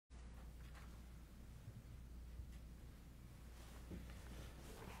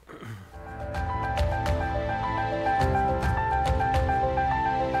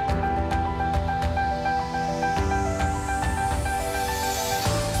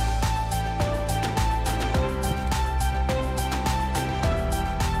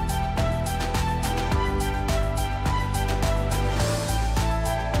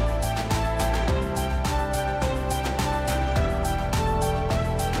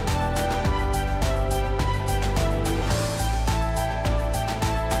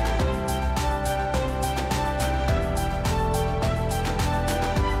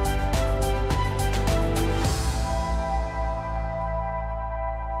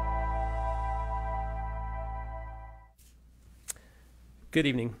Good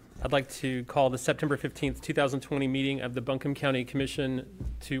evening. I'd like to call the September 15th, 2020 meeting of the Buncombe County Commission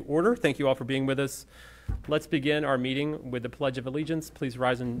to order. Thank you all for being with us. Let's begin our meeting with the Pledge of Allegiance. Please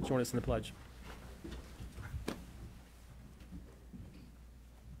rise and join us in the pledge.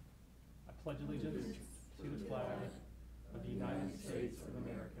 I pledge allegiance to the flag of the United States of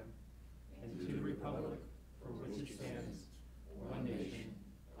America and to the republic for which it stands, one nation,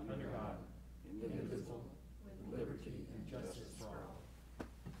 under God, indivisible, with liberty and justice for all.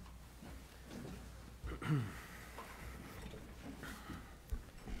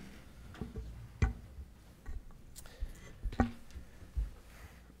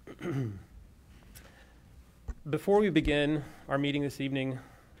 Before we begin our meeting this evening,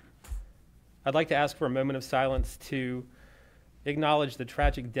 I'd like to ask for a moment of silence to acknowledge the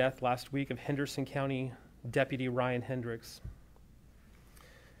tragic death last week of Henderson County Deputy Ryan Hendricks.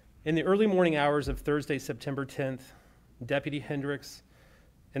 In the early morning hours of Thursday, September 10th, Deputy Hendricks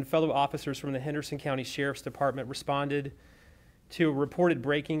and fellow officers from the Henderson County Sheriff's Department responded to a reported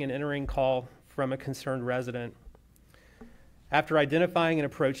breaking and entering call from a concerned resident. After identifying and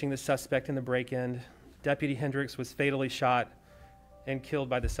approaching the suspect in the break-in, Deputy Hendricks was fatally shot and killed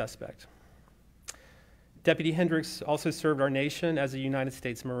by the suspect. Deputy Hendricks also served our nation as a United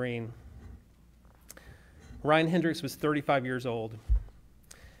States Marine. Ryan Hendricks was 35 years old.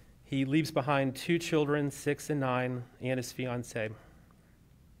 He leaves behind 2 children, 6 and 9, and his fiancée.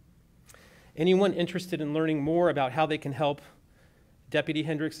 Anyone interested in learning more about how they can help Deputy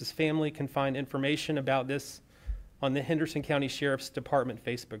Hendricks' family can find information about this on the Henderson County Sheriff's Department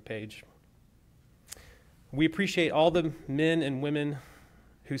Facebook page. We appreciate all the men and women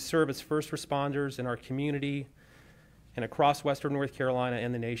who serve as first responders in our community and across Western North Carolina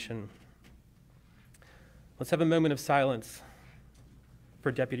and the nation. Let's have a moment of silence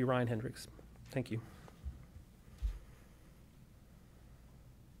for Deputy Ryan Hendricks. Thank you.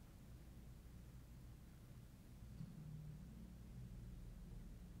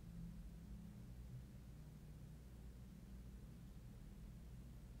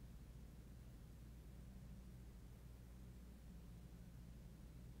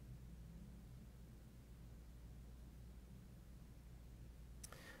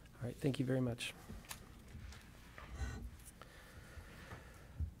 All right, thank you very much.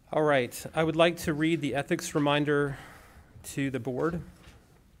 All right, I would like to read the ethics reminder to the board.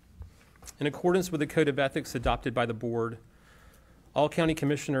 In accordance with the Code of Ethics adopted by the board, all county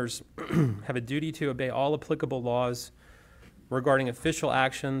commissioners have a duty to obey all applicable laws regarding official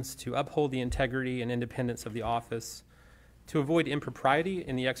actions, to uphold the integrity and independence of the office, to avoid impropriety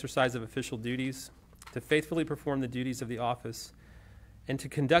in the exercise of official duties, to faithfully perform the duties of the office, and to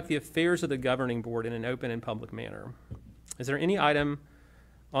conduct the affairs of the governing board in an open and public manner. Is there any item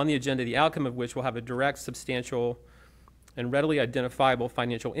on the agenda, the outcome of which will have a direct, substantial, and readily identifiable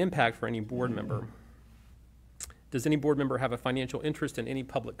financial impact for any board member? Does any board member have a financial interest in any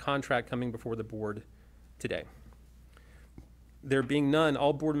public contract coming before the board today? There being none,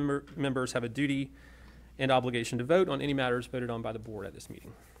 all board members have a duty and obligation to vote on any matters voted on by the board at this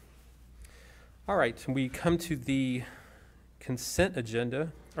meeting. All right, we come to the consent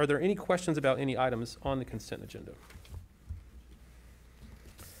agenda. Are there any questions about any items on the consent agenda?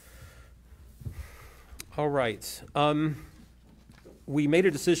 All right. We made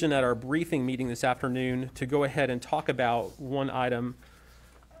a decision at our briefing meeting this afternoon to go ahead and talk about one item,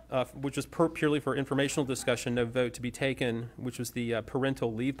 which was purely for informational discussion, no vote to be taken, which was the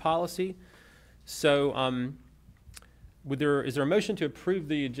parental leave policy. So is there a motion to approve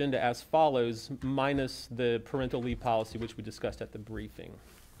the agenda as follows, minus the parental leave policy, which we discussed at the briefing?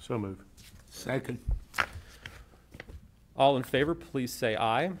 So moved. Second. All in favor, please say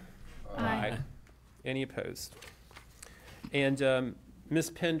aye. Aye. Any opposed? And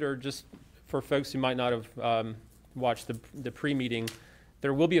Ms. Pender, just for folks who might not have watched the pre-meeting,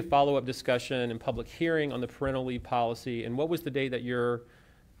 there will be a follow-up discussion and public hearing on the parental leave policy. And what was the date that you're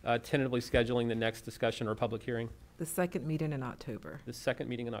tentatively scheduling the next discussion or public hearing? The second meeting in October. The second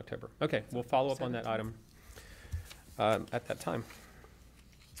meeting in October. Okay, we'll follow up on that item at that time.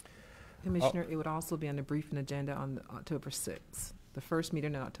 Commissioner, it would also be on the briefing agenda on October 6th. The first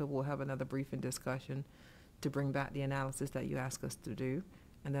meeting in October, we'll have another briefing discussion to bring back the analysis that you asked us to do.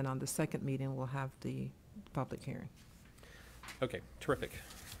 And then on the second meeting, we'll have the public hearing. Okay, terrific.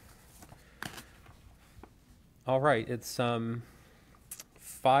 All right, it's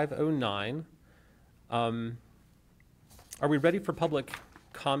 5:09. Are we ready for public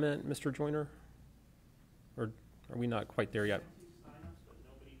comment, Mr. Joyner? Or are we not quite there yet?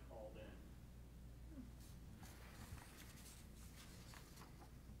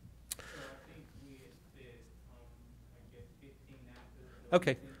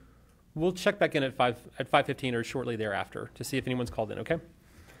 Okay. We'll check back in at 5:15 or shortly thereafter to see if anyone's called in, okay?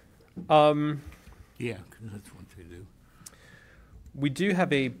 Yeah, 'cause that's what they do. We do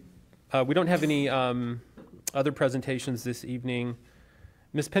have we don't have any other presentations this evening.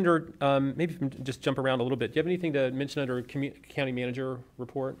 Ms. Pender, maybe you can just jump around a little bit. Do you have anything to mention under county manager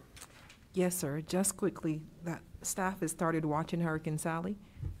report? Yes, sir. Just quickly, that staff has started watching Hurricane Sally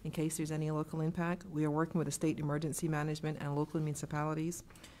in case there's any local impact. We are working with the state emergency management and local municipalities.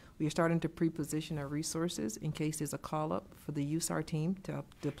 We are starting to pre-position our resources in case there's a call-up for the USAR team to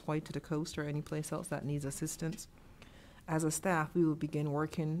deploy to the coast or any place else that needs assistance. As a staff, we will begin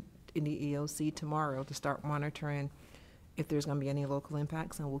working in the EOC tomorrow to start monitoring if there's going to be any local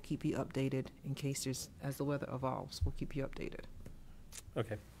impacts, and we'll keep you updated in case there's, as the weather evolves, we'll keep you updated.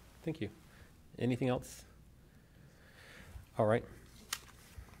 Okay, thank you. Anything else? All right.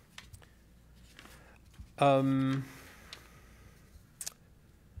 The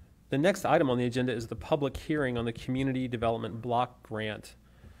next item on the agenda is the public hearing on the Community Development Block Grant.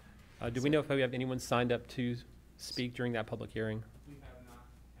 Do we know if we have anyone signed up to speak during that public hearing? We have not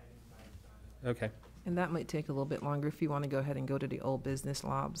had anybody sign up. Okay. And that might take a little bit longer. If you want to go ahead and go to the old business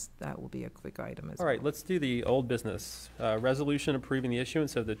lobs, that will be a quick item as well. All right, let's do the old business. Resolution approving the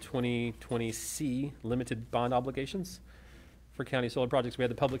issuance of the 2020C limited bond obligations for county solar projects. We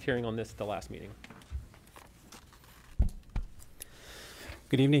had the public hearing on this at the last meeting.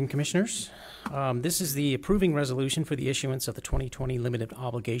 Good evening, Commissioners. This is the approving resolution for the issuance of the 2020 limited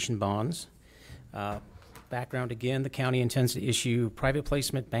obligation bonds. Background again, the county intends to issue private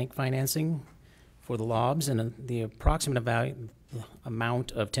placement bank financing for the LOBs and the approximate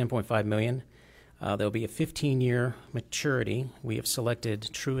amount of $10.5 million. There'll be a 15-year maturity. We have selected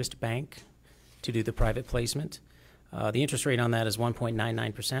Truist Bank to do the private placement. The interest rate on that is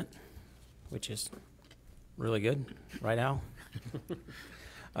 1.99%, which is really good, right, Al?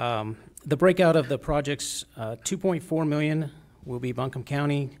 The breakout of the projects, $2.4 million will be Buncombe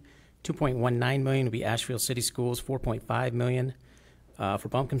County, $2.19 million will be Asheville City Schools, $4.5 million for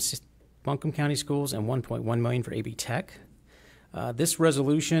Buncombe County Schools, and $1.1 million for AB Tech. This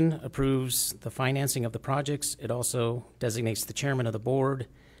resolution approves the financing of the projects. It also designates the chairman of the board,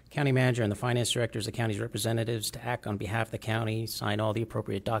 county manager, and the finance director as the county's representatives to act on behalf of the county, sign all the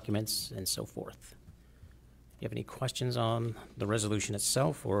appropriate documents, and so forth. Do you have any questions on the resolution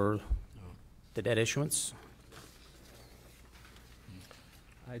itself or the debt issuance?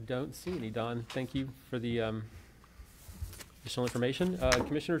 I don't see any, Don. Thank you for the additional information.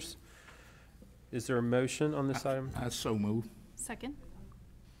 Commissioners, is there a motion on this item? I so move. Second.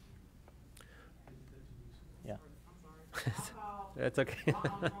 Yeah. That's okay.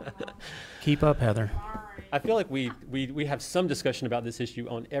 Keep up, Heather. I feel like we have some discussion about this issue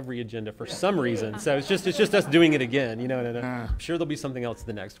on every agenda for some reason. So it's just us doing it again. You know, and I'm sure there'll be something else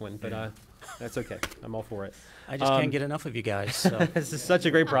the next one, but that's okay. I'm all for it. I just can't get enough of you guys. So. This is such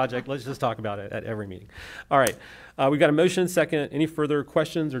a great project. Let's just talk about it at every meeting. All right. We've got a motion, second. Any further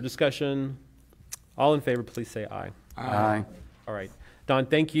questions or discussion? All in favor, please say aye. Aye. All right. Don,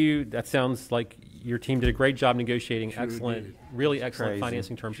 thank you. That sounds like your team did a great job negotiating Sure excellent, did. really excellent Crazy.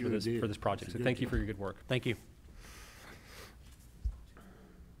 financing terms Sure for this did. project. It's So a good thank you job. for your good work. Thank you.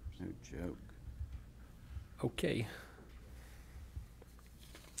 No joke. Okay.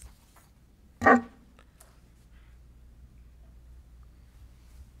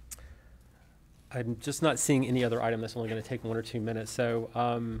 I'm just not seeing any other item that's only going to take 1 or 2 minutes. So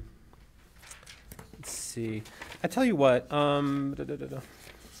let's see. I tell you what.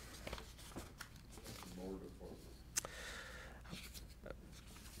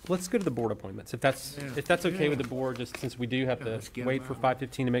 Let's go to the board appointments, if that's okay with the board. Just since we do have to let's get wait them for out.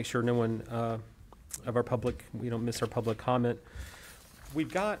 5:15 to make sure no one of our public, we don't miss our public comment.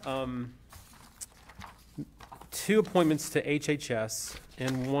 We've got 2 appointments to HHS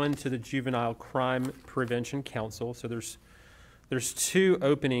and 1 to the Juvenile Crime Prevention Council. So there's 2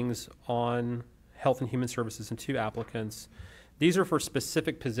 openings on Health and Human Services and 2 applicants. These are for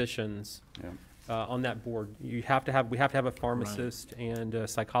specific positions Yeah. on that board. We have to have a pharmacist and a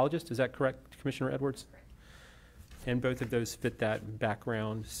psychologist. Is that correct, Commissioner Edwards? And both of those fit that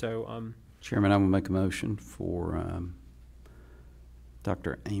background. So Chairman, I will make a motion for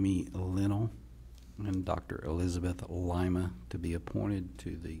Dr. Amy Linnell and Dr. Elizabeth Lima to be appointed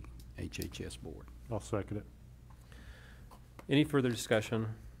to the HHS board. I'll second it. any further discussion?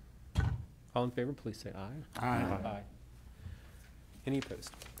 All in favor, please say aye. Aye. Any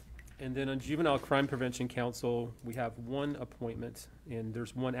opposed? And then on Juvenile Crime Prevention Council, we have 1 appointment, and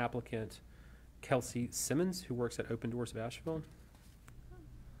there's 1 applicant, Kelsey Simmons, who works at Open Doors of Asheville.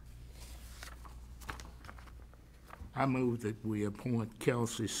 I move that we appoint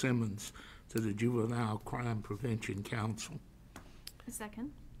Kelsey Simmons to the Juvenile Crime Prevention Council. A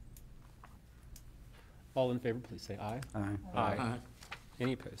second. All in favor, please say aye. Aye. Aye. Aye.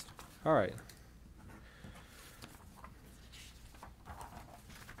 Any opposed? All right.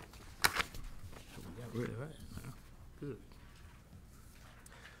 So we got rid of that now. Good.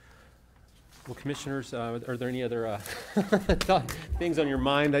 Well, commissioners, are there any other things on your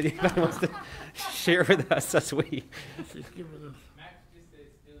mind that anybody wants to share with us as we? Just give it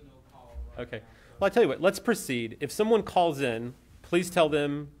a. Okay. Well, I tell you what, let's proceed. If someone calls in, please tell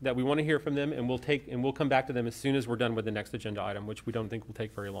them that we want to hear from them, and we'll come back to them as soon as we're done with the next agenda item, which we don't think will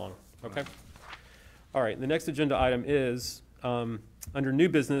take very long. Okay? All right, the next agenda item is, under new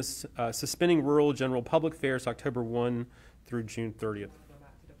business, suspending rural general public fairs October 1 through June 30th.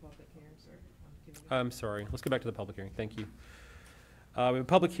 I'm sorry, let's go back to the public hearing. Thank you. We have a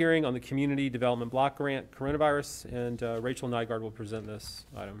public hearing on the Community Development Block Grant Coronavirus, and Rachel Nygaard will present this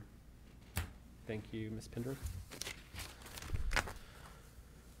item. Thank you, Ms. Pender.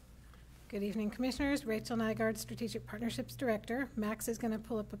 Good evening, Commissioners. Rachel Nygaard, Strategic Partnerships Director. Max is going to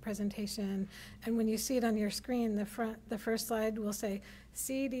pull up a presentation, and when you see it on your screen, the first slide will say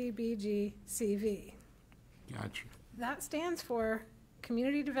CDBG-CV. Gotcha. That stands for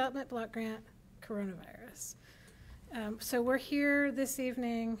Community Development Block Grant Coronavirus. So we're here this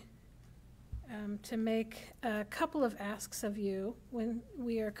evening to make a couple of asks of you. When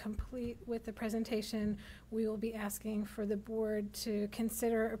we are complete with the presentation, we will be asking for the board to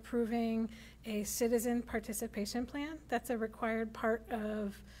consider approving a citizen participation plan. That's a required part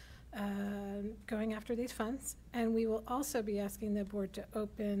of going after these funds. And we will also be asking the board to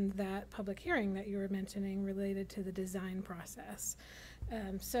open that public hearing that you were mentioning related to the design process.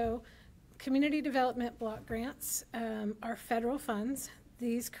 So community development block grants are federal funds.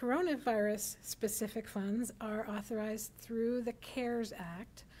 These coronavirus specific funds are authorized through the CARES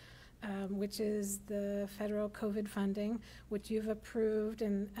Act, which is the federal COVID funding, which you've approved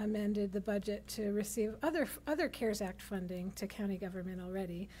and amended the budget to receive other CARES Act funding to county government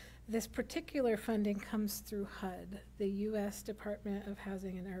already. This particular funding comes through HUD, the U.S. Department of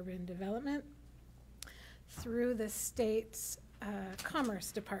Housing and Urban Development, through the state's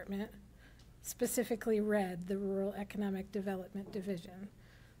Commerce Department, specifically RED, the Rural Economic Development Division.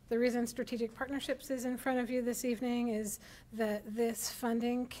 The reason Strategic Partnerships is in front of you this evening is that this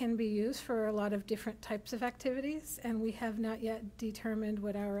funding can be used for a lot of different types of activities, and we have not yet determined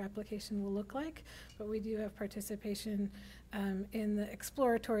what our application will look like, but we do have participation in the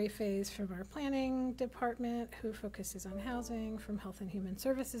exploratory phase from our planning department, who focuses on housing, from Health and Human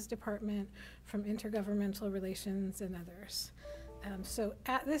Services Department, from intergovernmental relations, and others. So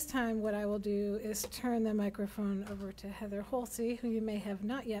at this time, what I will do is turn the microphone over to Heather Holsey, who you may have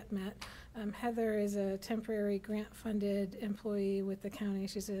not yet met. Heather is a temporary grant-funded employee with the county.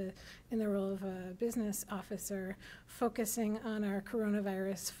 She's in the role of a business officer focusing on our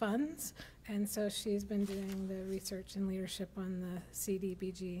coronavirus funds. And so she's been doing the research and leadership on the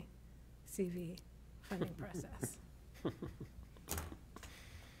CDBG-CV funding process.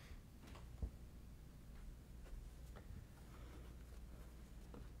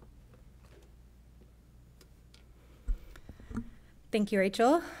 Thank you,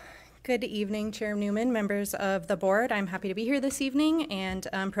 Rachel. Good evening, Chair Newman, members of the board. I'm happy to be here this evening and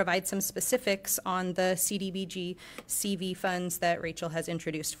provide some specifics on the CDBG CV funds that Rachel has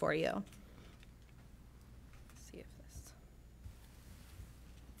introduced for you. Let's see if this.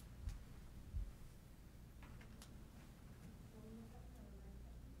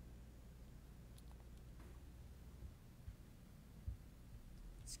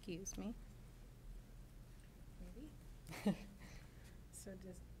 Excuse me. Maybe. So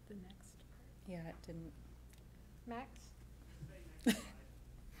does the next part. Yeah, it didn't. Max?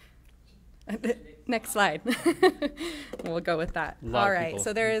 Next slide. We'll go with that. All right,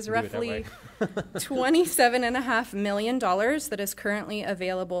 so there is do it that roughly $27.5 million that is currently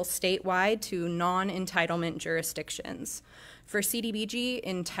available statewide to non-entitlement jurisdictions. For CDBG,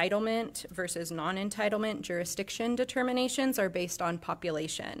 entitlement versus non-entitlement jurisdiction determinations are based on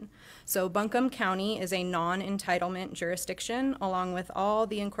population. So Buncombe County is a non-entitlement jurisdiction, along with all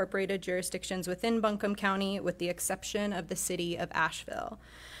the incorporated jurisdictions within Buncombe County, with the exception of the city of Asheville.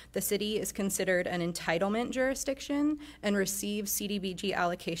 The city is considered an entitlement jurisdiction and receives CDBG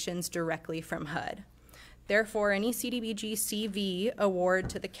allocations directly from HUD. Therefore, any CDBG CV award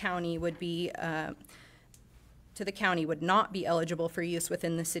to the county would not be eligible for use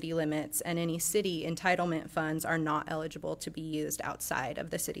within the city limits, and any city entitlement funds are not eligible to be used outside of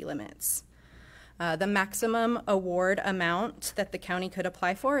the city limits. The maximum award amount that the county could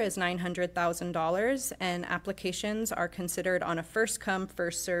apply for is $900,000, and applications are considered on a first-come,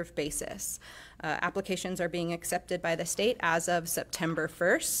 first-served basis. Applications are being accepted by the state as of September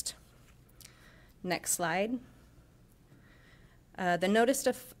 1st. Next slide. The notice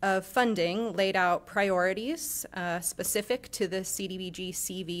of funding laid out priorities specific to the CDBG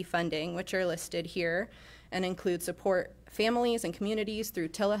CV funding, which are listed here, and include support families and communities through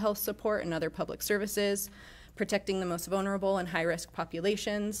telehealth support and other public services, protecting the most vulnerable and high-risk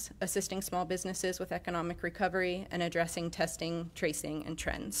populations, assisting small businesses with economic recovery, and addressing testing, tracing, and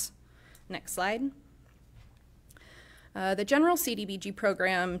trends. Next slide. The general CDBG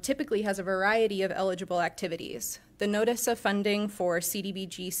program typically has a variety of eligible activities. The notice of funding for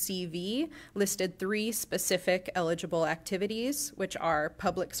CDBG CV listed 3 specific eligible activities, which are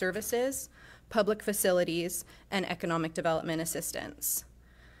public services, public facilities, and economic development assistance.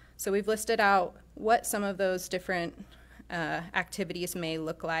 So we've listed out what some of those different activities may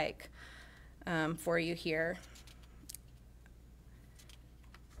look like for you here.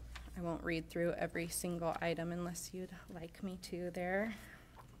 I won't read through every single item unless you'd like me to there.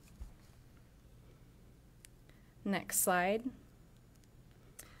 Next slide.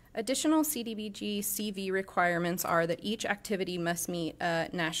 Additional CDBG CV requirements are that each activity must meet a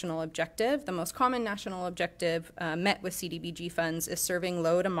national objective. The most common national objective met with CDBG funds is serving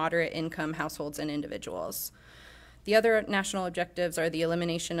low to moderate income households and individuals. The other national objectives are the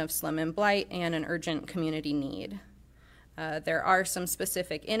elimination of slum and blight and an urgent community need. There are some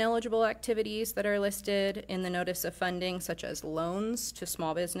specific ineligible activities that are listed in the notice of funding, such as loans to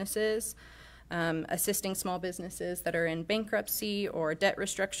small businesses, assisting small businesses that are in bankruptcy or debt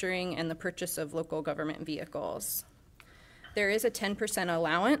restructuring, and the purchase of local government vehicles. There is a 10%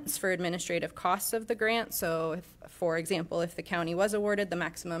 allowance for administrative costs of the grant. So, for example, if the county was awarded the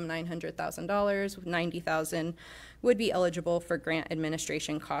maximum $900,000, $90,000 would be eligible for grant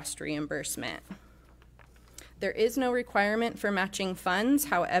administration cost reimbursement. There is no requirement for matching funds.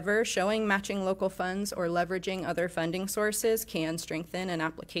 However, showing matching local funds or leveraging other funding sources can strengthen an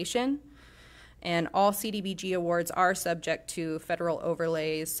application. And all CDBG awards are subject to federal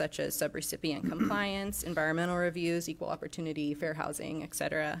overlays such as subrecipient compliance, environmental reviews, equal opportunity, fair housing,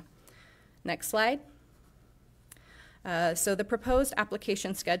 etc. Next slide. So the proposed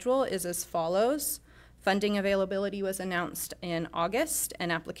application schedule is as follows. Funding availability was announced in August,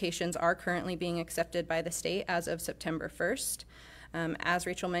 and applications are currently being accepted by the state as of September 1st. As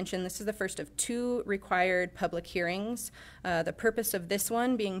Rachel mentioned, this is the first of 2 required public hearings. The purpose of this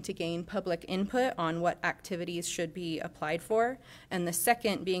one being to gain public input on what activities should be applied for, and the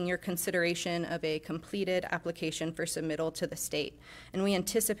second being your consideration of a completed application for submittal to the state. And we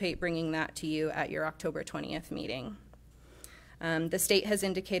anticipate bringing that to you at your October 20th meeting. The state has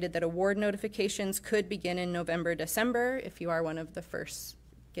indicated that award notifications could begin in November, December, if you are one of the first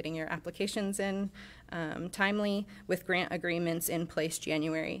getting your applications in timely, with grant agreements in place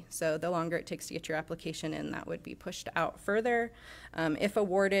January. So the longer it takes to get your application in, that would be pushed out further. If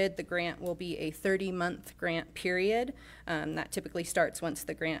awarded, the grant will be a 30-month grant period. That typically starts once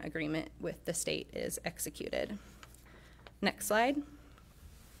the grant agreement with the state is executed. Next slide.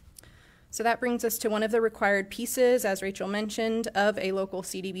 So that brings us to one of the required pieces, as Rachel mentioned, of a local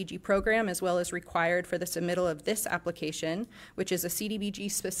CDBG program, as well as required for the submittal of this application, which is a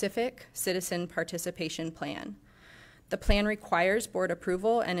CDBG-specific citizen participation plan. The plan requires board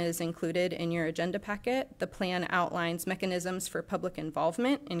approval and is included in your agenda packet. The plan outlines mechanisms for public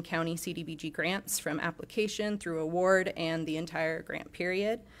involvement in county CDBG grants from application through award and the entire grant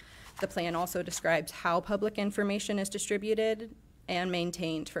period. The plan also describes how public information is distributed and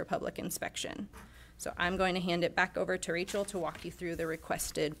maintained for public inspection. So I'm going to hand it back over to Rachel to walk you through the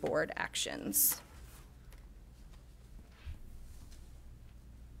requested board actions.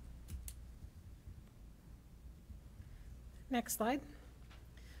 Next slide.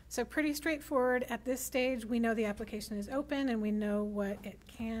 So pretty straightforward at this stage. We know the application is open and we know what it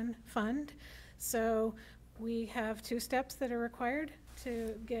can fund. So we have 2 steps that are required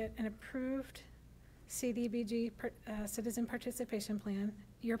to get an approved CDBG Citizen Participation Plan.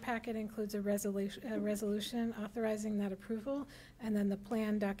 Your packet includes a resolution authorizing that approval, and then the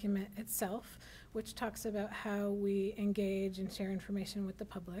plan document itself, which talks about how we engage and share information with the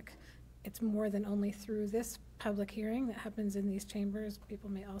public. It's more than only through this public hearing that happens in these chambers. People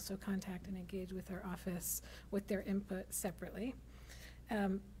may also contact and engage with our office with their input separately.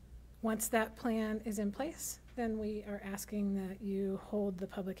 Once that plan is in place, then we are asking that you hold the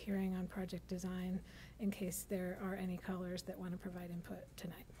public hearing on project design in case there are any callers that want to provide input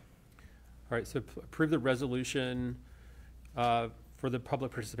tonight. All right, so approve the resolution for the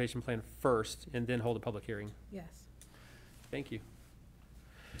public participation plan first and then hold a public hearing. Yes. Thank you.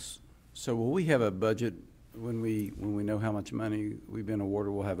 So will we have a budget, when we know how much money we've been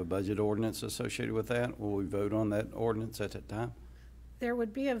awarded, we'll have a budget ordinance associated with that? Will we vote on that ordinance at that time? There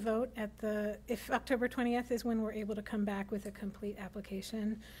would be a vote if October 20th is when we're able to come back with a complete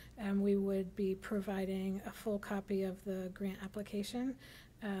application, we would be providing a full copy of the grant application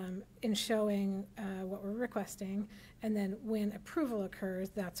in showing what we're requesting, and then when approval occurs,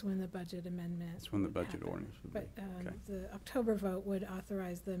 that's when the budget amendment. That's when the would budget happen. ordinance would But be. Okay. the October vote would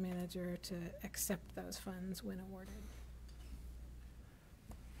authorize the manager to accept those funds when awarded.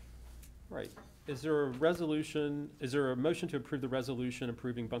 Right. Is there a motion to approve the resolution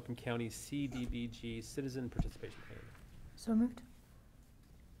approving Buncombe County CDBG Citizen Participation Plan? So moved.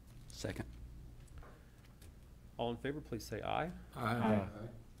 Second. All in favor, please say aye. Aye.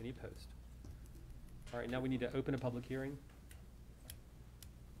 Any opposed? All right, now we need to open a public hearing.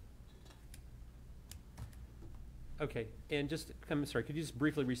 Okay, and just, I'm sorry, could you just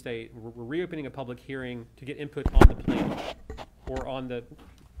briefly restate, we're reopening a public hearing to get input on the plan, or on the,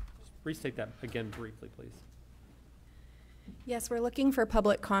 restate that again briefly, please. Yes, we're looking for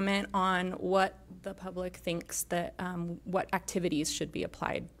public comment on what the public thinks that, what activities should be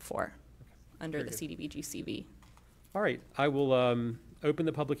applied for under Very the CDBG CV. All right, I will open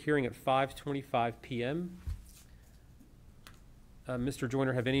the public hearing at 5:25 p.m. Mr.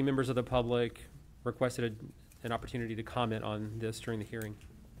 Joyner, have any members of the public requested an opportunity to comment on this during the hearing?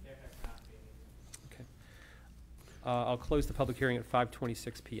 Okay. I'll close the public hearing at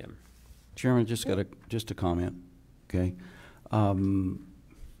 5:26 p.m. Chairman, just a comment, okay?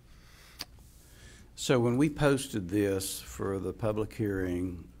 So when we posted this for the public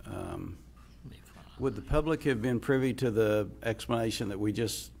hearing, would the public have been privy to the explanation that we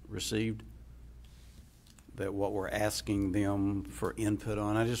just received? That what we're asking them for input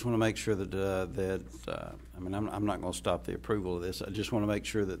on? I just want to make sure that, I mean, I'm not going to stop the approval of this. I just want to make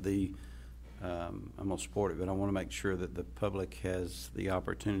sure that I'm going to support it, but I want to make sure that the public has the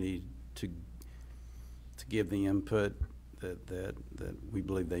opportunity to give the input that we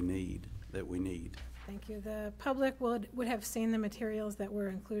believe they need, that we need. Thank you. The public would have seen the materials that were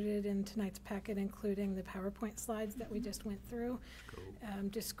included in tonight's packet, including the PowerPoint slides that we just went through,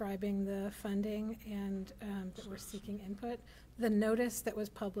 describing the funding and that we're seeking input. The notice that was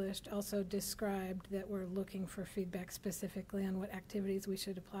published also described that we're looking for feedback specifically on what activities we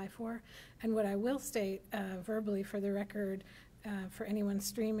should apply for. And what I will state verbally for the record, for anyone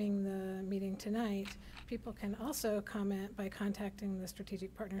streaming the meeting tonight, people can also comment by contacting the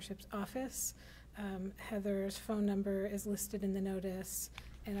Strategic Partnerships Office. Heather's phone number is listed in the notice,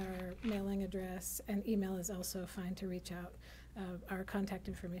 and our mailing address and email is also fine to reach out. Our contact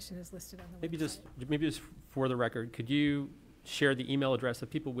information is listed on the website. Maybe just for the record, could you share the email address if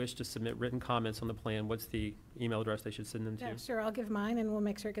people wish to submit written comments on the plan? What's the email address they should send them to? Yeah, sure. I'll give mine, and we'll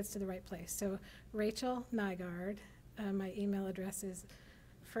make sure it gets to the right place. So Rachel Nygaard, my email address is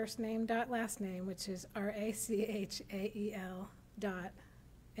first name dot last name, which is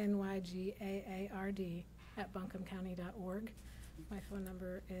RACHAEL.NYGAARD@buncombecounty.org. My phone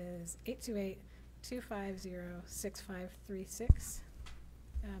number is 828-250-6536.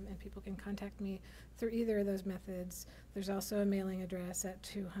 And people can contact me through either of those methods. There's also a mailing address at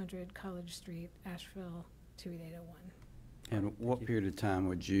 200 College Street, Asheville, 28801. And what period of time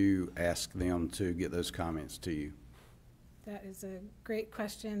would you ask them to get those comments to you? That is a great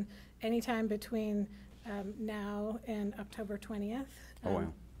question. Anytime between now and October 20th. Oh,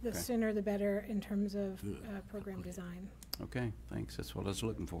 wow. The Okay. sooner the better in terms of program design. Okay, thanks. That's what I was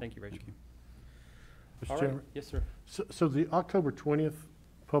looking for. Thank you, Rachel. Thank you. Mr. All right. Chairman, Yes, sir. so the October 20th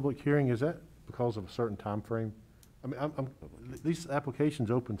public hearing, is that because of a certain time frame? I mean, these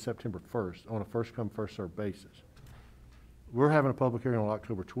applications open September 1st on a first-come, first-served basis. We're having a public hearing on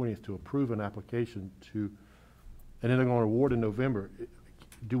October 20th to approve an application and then they're going to award in November.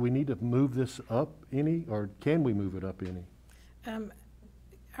 Do we need to move this up any, or can we move it up any?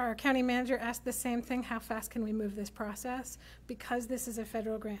 Our county manager asked the same thing, how fast can we move this process? Because this is a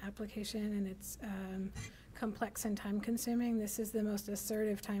federal grant application and it's complex and time consuming, this is the most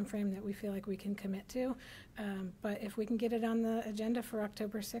assertive time frame that we feel like we can commit to. But if we can get it on the agenda for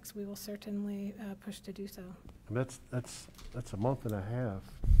October 6th, we will certainly push to do so. And that's a month and a half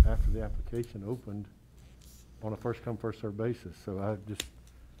after the application opened on a first-come, first-served basis. So I just...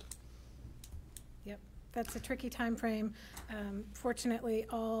 Yep, that's a tricky time frame. Fortunately,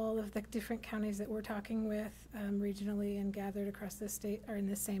 all of the different counties that we're talking with regionally and gathered across the state are in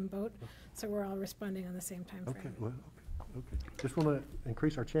the same boat, so we're all responding on the same time frame. Okay, well, okay. Just want to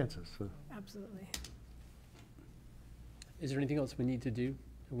increase our chances. So. Absolutely. Is there anything else we need to do?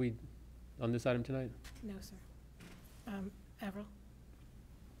 Are we on this item tonight? No, sir. Avril?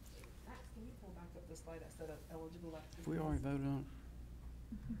 Can you pull back up the slide that said eligible activities? We already voted on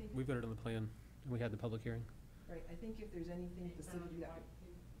We voted on the plan, and we had the public hearing. Right, I think if there's anything specific that.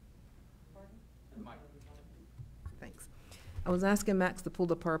 Thanks. I was asking Max to pull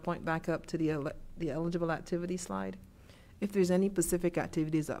the PowerPoint back up to the eligible activity slide. If there's any specific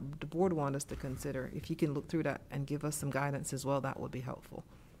activities that the board want us to consider, if you can look through that and give us some guidance as well, that would be helpful.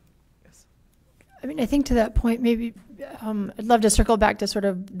 Yes. I mean, I think to that point, maybe I'd love to circle back to sort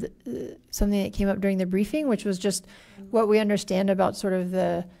of something that came up during the briefing, which was just what we understand about sort of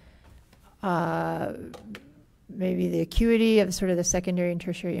the maybe the acuity of sort of the secondary and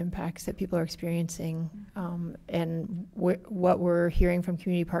tertiary impacts that people are experiencing, and what we're hearing from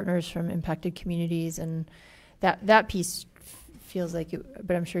community partners from impacted communities, and that piece feels like it,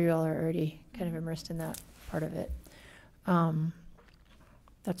 but I'm sure you all are already kind of immersed in that part of it.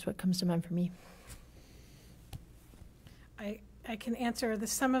 That's what comes to mind for me. I can answer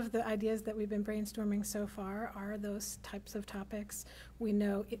some of the ideas that we've been brainstorming so far are those types of topics. We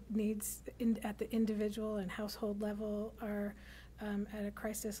know it needs at the individual and household level or at a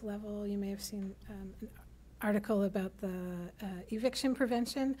crisis level. You may have seen an article about the eviction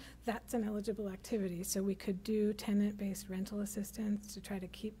prevention. That's an eligible activity. So we could do tenant-based rental assistance to try to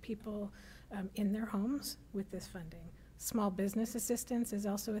keep people in their homes with this funding. Small business assistance is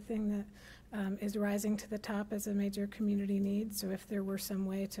also a thing that is rising to the top as a major community need. So if there were some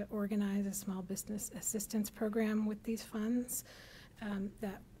way to organize a small business assistance program with these funds,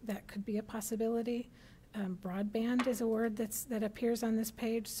 that could be a possibility. Broadband is a word that appears on this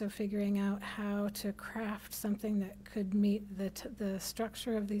page, so figuring out how to craft something that could meet the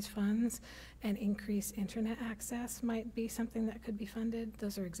structure of these funds and increase internet access might be something that could be funded.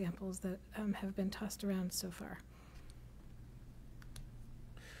 Those are examples that have been tossed around so far.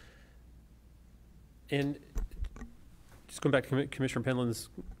 And just going back to Commissioner Penland's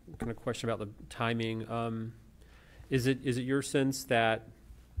kind of question about the timing, is it your sense that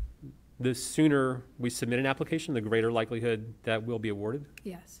the sooner we submit an application, the greater likelihood that we'll be awarded?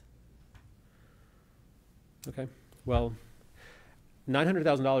 Yes. Okay. Well,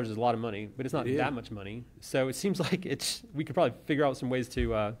 $900,000 is a lot of money, but it's not that much money. So it seems like we could probably figure out some ways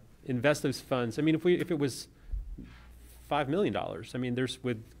to invest those funds. I mean, if it was $5 million, I mean,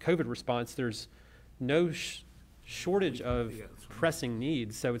 with COVID response, there's no shortage of pressing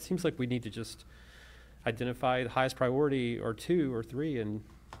needs. So it seems like we need to just identify the highest priority or two or three and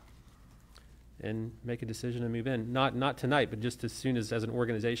make a decision and move in. Not tonight, but just as soon as an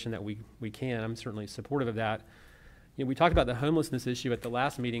organization that we can. I'm certainly supportive of that. You know, we talked about the homelessness issue at the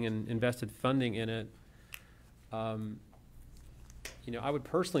last meeting and invested funding in it. You know, I would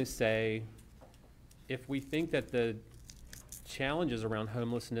personally say if we think that the challenges around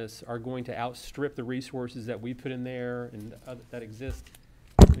homelessness are going to outstrip the resources that we put in there and that exist,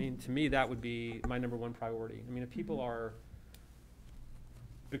 I mean, to me, that would be my number one priority. I mean, if people are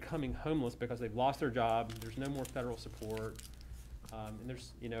becoming homeless because they've lost their job, there's no more federal support, and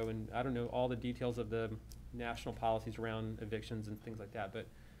there's, you know, and I don't know all the details of the national policies around evictions and things like that, but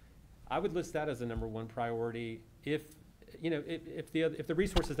I would list that as a number one priority if, you know, if the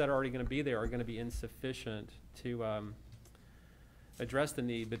resources that are already going to be there are going to be insufficient to address the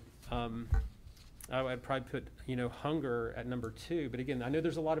need. But I'd probably put, you know, hunger at number two. But again, I know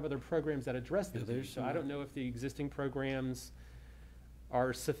there's a lot of other programs that address this, so I don't know if the existing programs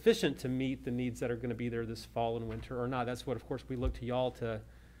are sufficient to meet the needs that are going to be there this fall and winter or not. That's what, of course, we look to y'all to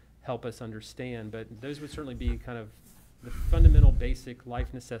help us understand. But those would certainly be kind of the fundamental basic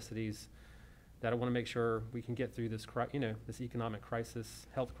life necessities that I want to make sure we can get through this, you know, this economic crisis,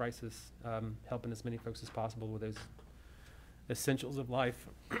 health crisis, helping as many folks as possible with those essentials of life.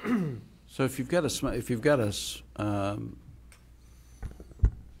 So if you've got a small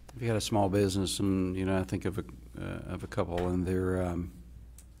business, and you know, I think of a couple, and they're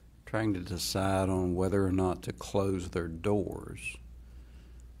trying to decide on whether or not to close their doors,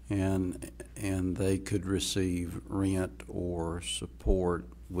 and they could receive rent or support.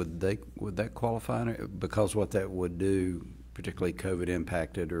 Would that qualify? Because what that would do, particularly COVID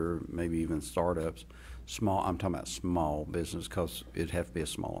impacted, or maybe even startups. I'm talking about small business, because it'd have to be a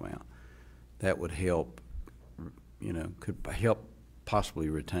small amount. That would help, you know, could help possibly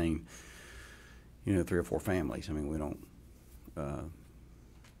retain, you know, 3 or 4 families. I mean, we don't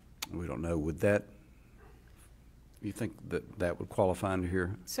know. Would that, you think that would qualify under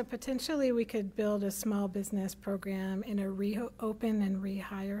here? So potentially we could build a small business program in a reopen and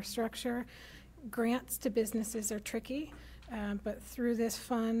rehire structure. Grants to businesses are tricky. But through this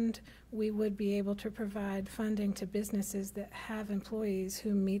fund, we would be able to provide funding to businesses that have employees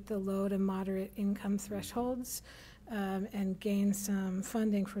who meet the low to moderate income thresholds, and gain some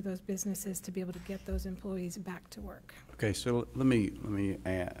funding for those businesses to be able to get those employees back to work. Okay, so let me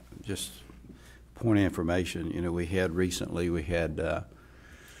add just point of information. You know, we had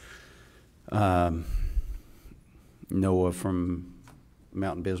Noah from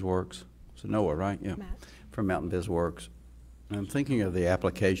Mountain Biz Works. So Noah, right? Yeah, Matt. From Mountain Biz Works. And I'm thinking of the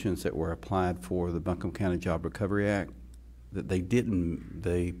applications that were applied for the Buncombe County Job Recovery Act. That they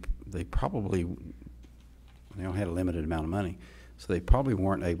probably all had a limited amount of money, so they probably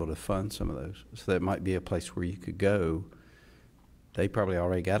weren't able to fund some of those. So that might be a place where you could go. They probably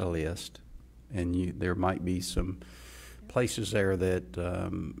already got a list, and there might be some places there that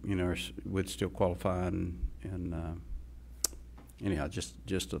would still qualify. And anyhow,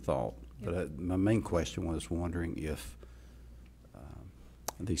 just a thought. Yep. But my main question was wondering if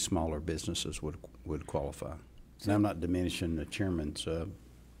these smaller businesses would qualify. And I'm not diminishing the chairman's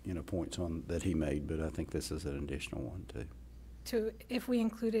points on that he made, but I think this is an additional one too. If we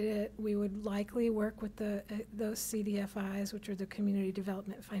included it, we would likely work with those CDFIs, which are the community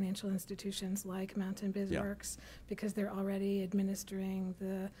development financial institutions like Mountain Biz Works, because they're already administering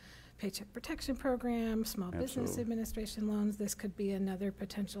the Paycheck Protection Program, Small Business Administration loans. This could be another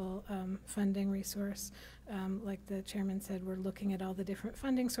potential funding resource. Like the chairman said, we're looking at all the different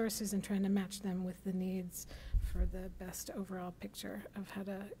funding sources and trying to match them with the needs for the best overall picture of how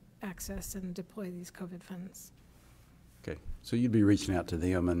to access and deploy these COVID funds. Okay, so you'd be reaching out to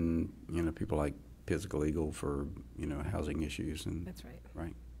them and people like Physical Eagle for housing issues and that's right.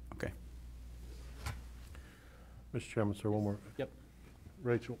 Right. Okay. Mr. Chairman, sir, one more. Yep.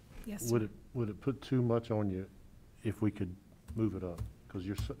 Rachel, Yes. would it put too much on you if we could move it up? Because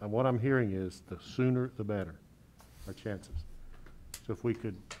what I'm hearing is the sooner the better, our chances. So if we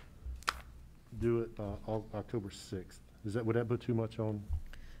could do it October 6th, would that put too much on?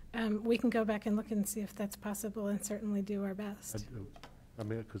 We can go back and look and see if that's possible, and certainly do our best. I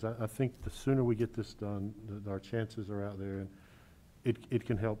mean, because I think the sooner we get this done, our chances are out there, and it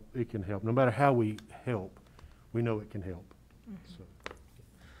can help. It can help. No matter how we help, we know it can help. Mm-hmm. So.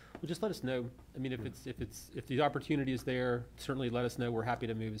 Well, just let us know. I mean, if the opportunity is there, certainly let us know. We're happy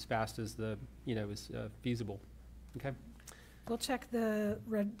to move as fast as is feasible. Okay. We'll check the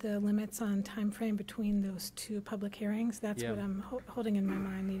limits on time frame between those two public hearings. That's what I'm holding in my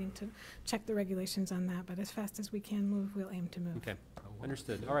mind, needing to check the regulations on that. But as fast as we can move, we'll aim to move. Okay.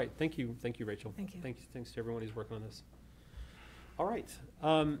 Understood. All right. Thank you, Rachel. Thank you. Thanks to everyone who's working on this. All right.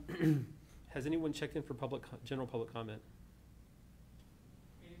 Has anyone checked in for general public comment?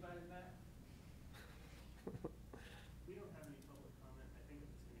 Anybody back? We don't have any public comment. I think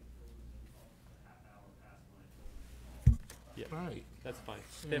it's going to kill a half hour past when I told them. Yeah, Right. that's fine.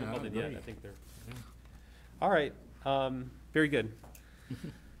 Yeah, They haven't I called in yet. agree. I think they're. Yeah. All right. Very good.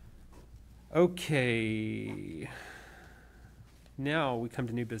 Okay. Now we come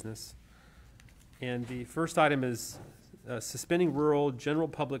to new business. And the first item is suspending rural general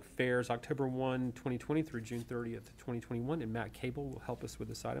public fairs October 1, 2020 through June 30th, 2021. And Matt Cable will help us with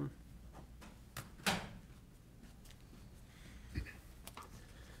this item.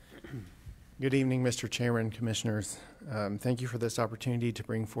 Good evening, Mr. Chairman, Commissioners. Thank you for this opportunity to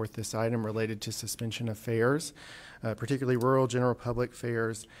bring forth this item related to suspension of fairs, particularly rural general public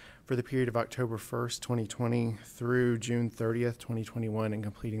fairs for the period of October 1st, 2020 through June 30th, 2021, and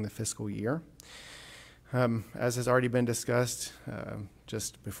completing the fiscal year. As has already been discussed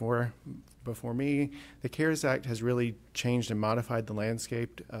just before me, the CARES Act has really changed and modified the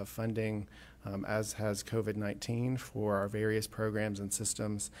landscape of funding, as has COVID-19 for our various programs and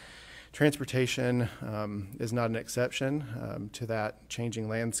systems. Transportation is not an exception to that changing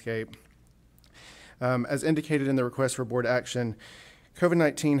landscape. As indicated in the request for board action,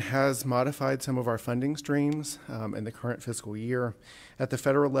 COVID-19 has modified some of our funding streams in the current fiscal year. At the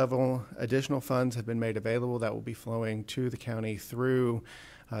federal level, additional funds have been made available that will be flowing to the county through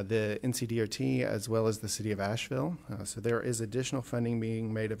the NCDOT as well as the city of Asheville. So there is additional funding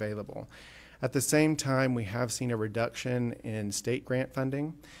being made available. At the same time, we have seen a reduction in state grant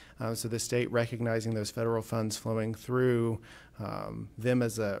funding. So the state recognizing those federal funds flowing through them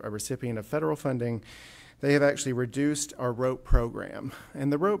as a recipient of federal funding, they have actually reduced our ROPE program.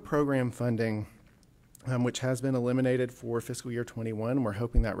 And the ROPE program funding which has been eliminated for fiscal year 21. We're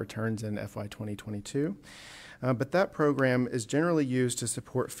hoping that returns in FY 2022. But that program is generally used to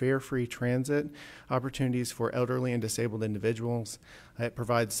support fare-free transit opportunities for elderly and disabled individuals. It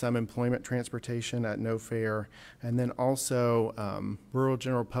provides some employment transportation at no fare, and then also rural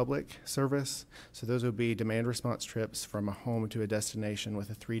general public service. So those would be demand response trips from a home to a destination with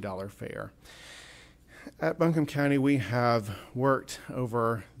a $3 fare. At Buncombe County, we have worked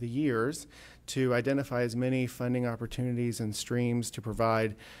over the years to identify as many funding opportunities and streams to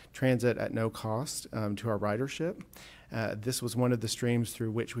provide transit at no cost to our ridership. This was one of the streams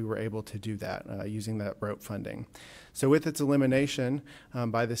through which we were able to do that using that ROPE funding. So with its elimination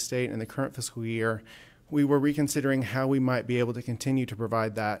by the state in the current fiscal year, we were reconsidering how we might be able to continue to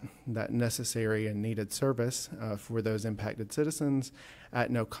provide that necessary and needed service for those impacted citizens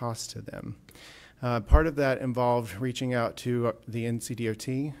at no cost to them. Part of that involved reaching out to the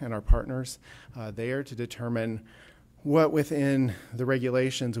NCDOT and our partners there to determine what within the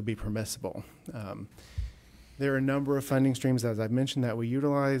regulations would be permissible. There are a number of funding streams, as I've mentioned, that we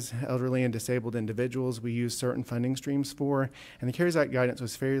utilize. Elderly and disabled individuals we use certain funding streams for, and the CARES Act guidance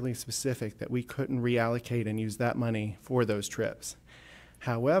was fairly specific that we couldn't reallocate and use that money for those trips.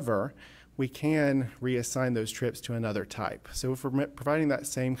 However, we can reassign those trips to another type. So if we're providing that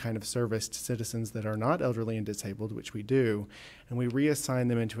same kind of service to citizens that are not elderly and disabled, which we do, and we reassign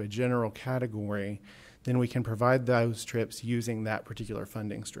them into a general category, then we can provide those trips using that particular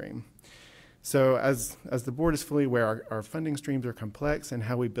funding stream. So as the board is fully aware, our funding streams are complex, and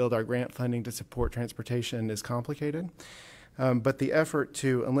how we build our grant funding to support transportation is complicated. But the effort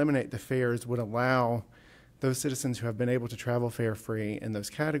to eliminate the fares would allow those citizens who have been able to travel fare-free in those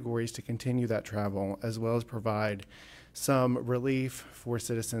categories to continue that travel, as well as provide some relief for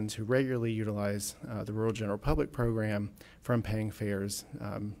citizens who regularly utilize the Rural General Public Program from paying fares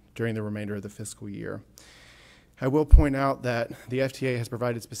during the remainder of the fiscal year. I will point out that the FTA has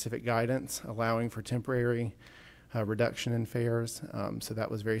provided specific guidance allowing for temporary reduction in fares. So that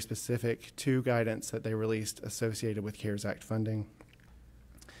was very specific to guidance that they released associated with CARES Act funding.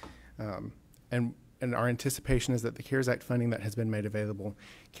 And our anticipation is that the CARES Act funding that has been made available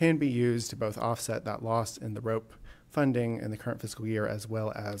can be used to both offset that loss in the ROPE funding in the current fiscal year, as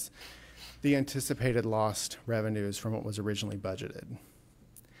well as the anticipated lost revenues from what was originally budgeted.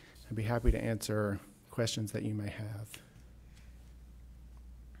 I'd be happy to answer questions that you may have.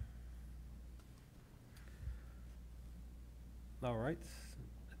 All right.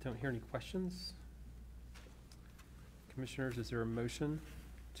 I don't hear any questions. Commissioners, is there a motion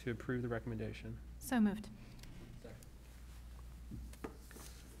to approve the recommendation? So moved.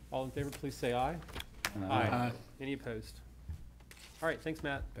 All in favor, please say aye. Aye. Any opposed? All right, thanks,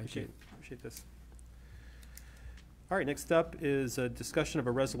 Matt. Appreciate this. All right, next up is a discussion of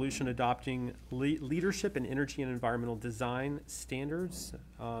a resolution adopting leadership in energy and environmental design standards.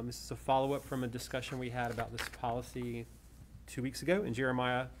 This is a follow-up from a discussion we had about this policy 2 weeks ago, and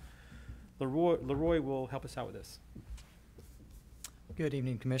Jeremiah Leroy will help us out with this. Good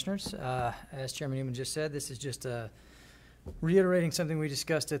evening, Commissioners. As Chairman Newman just said, this is just reiterating something we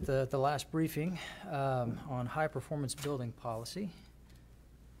discussed at the last briefing on high-performance building policy.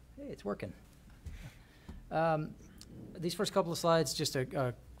 Hey, it's working. These first couple of slides, just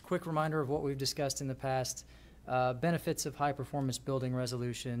a quick reminder of what we've discussed in the past. Benefits of high-performance building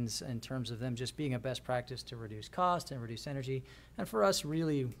resolutions in terms of them just being a best practice to reduce cost and reduce energy. And for us,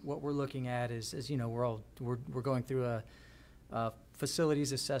 really, what we're looking at is you know, we're going through a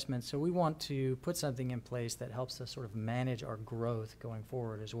facilities assessment, so we want to put something in place that helps us sort of manage our growth going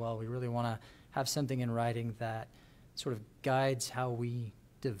forward as well. We really want to have something in writing that sort of guides how we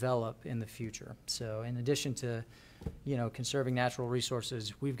develop in the future. So in addition to, you know, conserving natural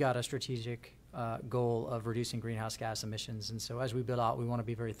resources, we've got a strategic goal of reducing greenhouse gas emissions, and so as we build out, we want to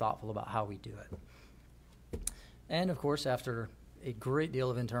be very thoughtful about how we do it. And of course, after a great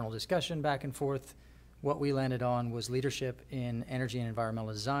deal of internal discussion back and forth, what we landed on was leadership in energy and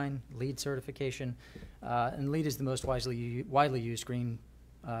environmental design, LEED certification, and LEED is the most widely used green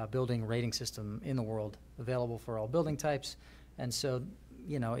building rating system in the world, available for all building types. And so,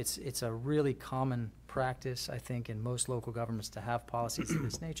 you know, it's a really common practice, I think, in most local governments to have policies of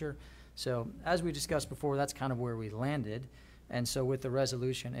this nature. So as we discussed before, that's kind of where we landed. And so with the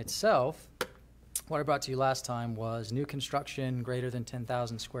resolution itself, what I brought to you last time was new construction greater than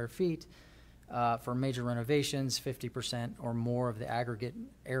 10,000 square feet, for major renovations, 50% or more of the aggregate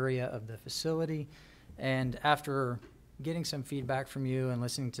area of the facility. And after getting some feedback from you and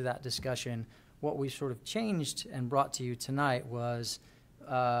listening to that discussion, what we sort of changed and brought to you tonight was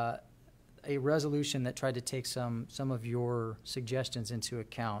a resolution that tried to take some of your suggestions into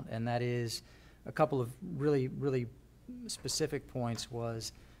account, and that is a couple of really specific points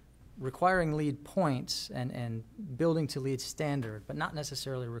was requiring LEED points and building to LEED standard, but not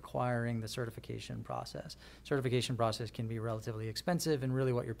necessarily requiring the certification process. Certification process can be relatively expensive, and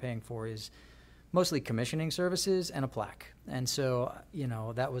really what you're paying for is mostly commissioning services and a plaque. And so,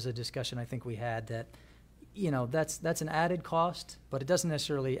 that was a discussion I think we had that, that's an added cost, but it doesn't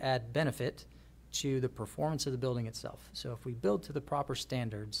necessarily add benefit to the performance of the building itself. So if we build to the proper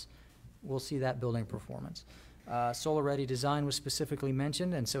standards, we'll see that building performance. Solar-ready design was specifically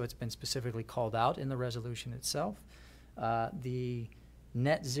mentioned, and so it's been specifically called out in the resolution itself. The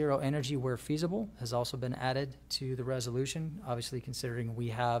net zero energy where feasible has also been added to the resolution, obviously considering we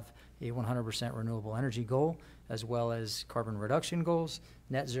have a 100% renewable energy goal as well as carbon reduction goals.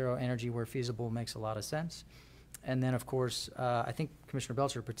 Net zero energy where feasible makes a lot of sense. And then, of course, I think Commissioner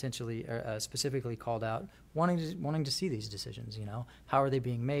Belcher potentially specifically called out wanting to see these decisions. How are they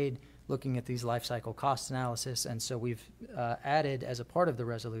being made? Looking at these life cycle cost analysis, and so we've added as a part of the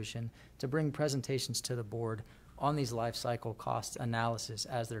resolution to bring presentations to the board on these life cycle cost analysis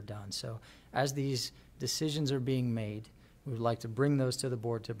as they're done. So as these decisions are being made, we would like to bring those to the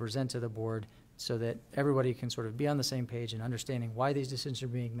board, to present to the board, so that everybody can sort of be on the same page and understanding why these decisions are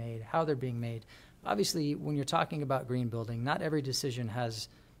being made, how they're being made. Obviously, when you're talking about green building, not every decision has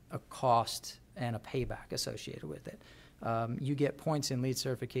a cost and a payback associated with it. You get points in LEED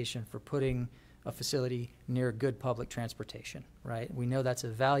certification for putting a facility near good public transportation, right? We know that's a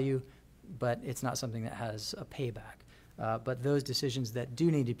value, but it's not something that has a payback. But those decisions that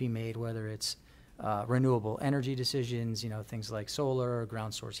do need to be made, whether it's renewable energy decisions, things like solar,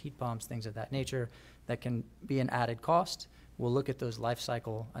 ground source heat pumps, things of that nature, that can be an added cost. We'll look at those life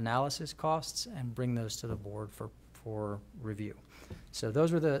cycle analysis costs and bring those to the board for review. So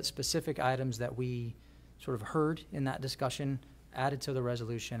those were the specific items that we sort of heard in that discussion, added to the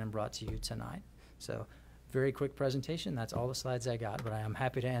resolution, and brought to you tonight. So very quick presentation. That's all the slides I got, but I am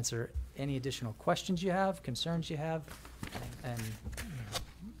happy to answer any additional questions you have, concerns you have, and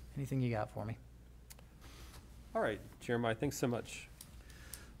anything you got for me. All right, Jeremiah, thanks so much.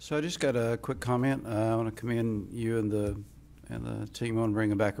 So I just got a quick comment. I want to commend you and the team on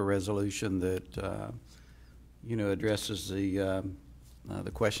bringing back a resolution that addresses the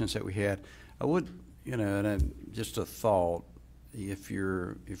questions that we had. I would, and just a thought, if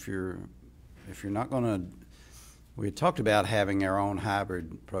you're not going to, we had talked about having our own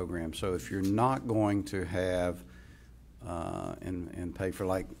hybrid program. So if you're not going to have and pay for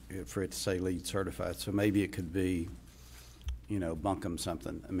for it to say LEED certified, so maybe it could be, Buncombe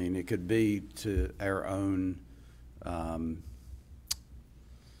something. I mean, it could be to our own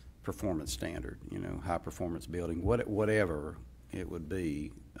performance standard, high performance building, whatever it would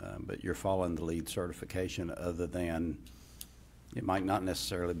be, but you're following the LEED certification, other than it might not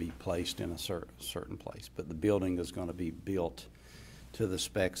necessarily be placed in a certain place, but the building is going to be built to the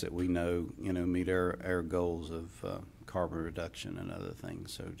specs that we know, meet our goals of carbon reduction and other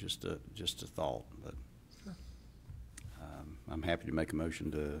things. So just a thought, but I'm happy to make a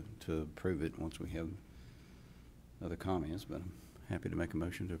motion to approve it once we have other comments, but I'm happy to make a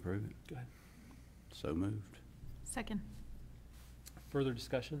motion to approve it. Go ahead. So moved. Second. Further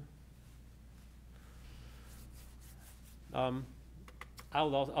discussion? I'll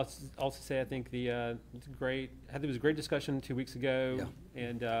also say I think it's great. I think it was a great discussion 2 weeks ago, yeah.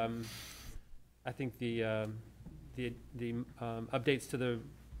 And I think the updates to the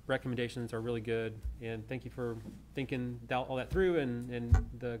recommendations are really good. And thank you for thinking all that through and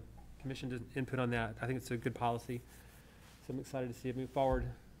the commission's input on that. I think it's a good policy, so I'm excited to see it move forward.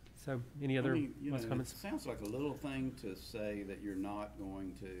 So, any other comments? It sounds like a little thing to say that you're not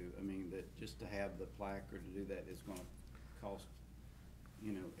going to. I mean, that just to have the plaque or to do that is going to cost,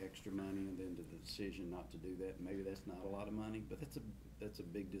 extra money, and then the decision not to do that. Maybe that's not a lot of money, but that's a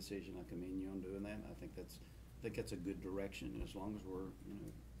big decision. I commend you on doing that. I think that's a good direction. And as long as we're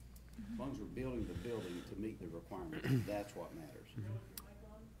as long as we're building the building to meet the requirements, that's what matters.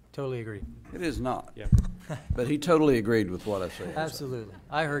 Totally agree. It is not. Yeah. But he totally agreed with what I said. Absolutely.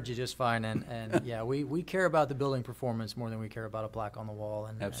 I heard you just fine, and yeah, we care about the building performance more than we care about a plaque on the wall,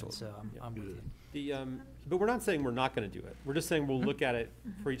 and absolutely. And so I'm with you. But we're not saying we're not going to do it. We're just saying we'll look at it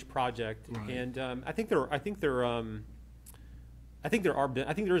for each project, Right. and I think there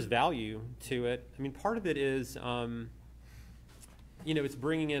is value to it. I mean, part of it is, it's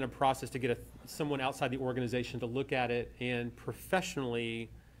bringing in a process to get someone outside the organization to look at it and professionally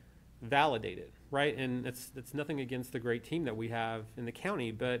validate it, right? And it's nothing against the great team that we have in the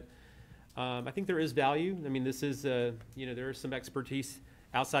county, but I think there is value. I mean, this is there is some expertise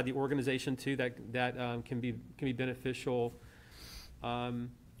outside the organization too that can be beneficial, and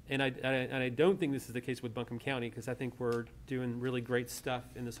And I don't think this is the case with Buncombe County, because I think we're doing really great stuff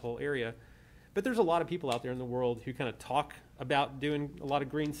in this whole area. But there's a lot of people out there in the world who kind of talk about doing a lot of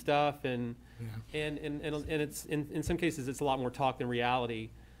green stuff, and it's in some cases it's a lot more talk than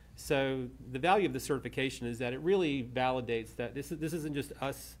reality. So the value of the certification is that it really validates that this isn't just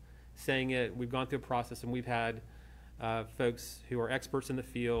us saying it. We've gone through a process, and we've had folks who are experts in the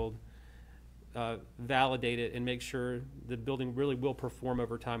field validate it and make sure the building really will perform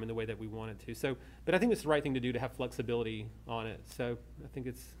over time in the way that we want it to. So, but I think it's the right thing to do, to have flexibility on it. So I think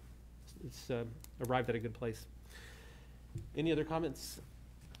it's arrived at a good place. Any other comments?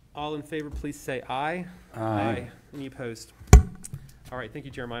 All in favor, please say aye. Aye. Any opposed? All right, thank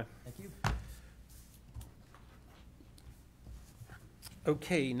you, Jeremiah. Thank you.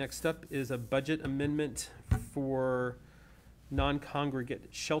 Okay, next up is a budget amendment for non-congregate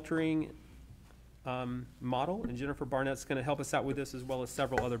sheltering model, and Jennifer Barnett's going to help us out with this, as well as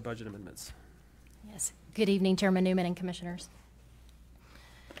several other budget amendments. Yes. Good evening, Chairman Newman and Commissioners.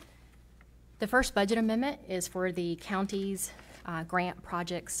 The first budget amendment is for the county's grant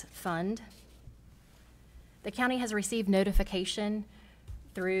projects fund. The county has received notification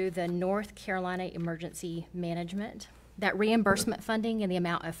through the North Carolina Emergency Management that reimbursement funding in the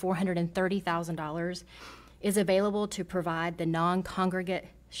amount of $430,000 is available to provide the non-congregate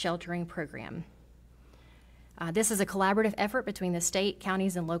sheltering program. This is a collaborative effort between the state,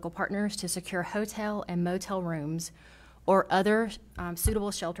 counties, and local partners to secure hotel and motel rooms or other suitable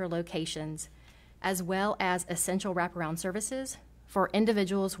shelter locations, as well as essential wraparound services for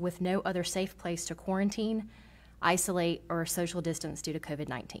individuals with no other safe place to quarantine, isolate, or social distance due to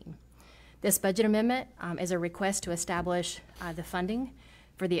COVID-19. This budget amendment is a request to establish the funding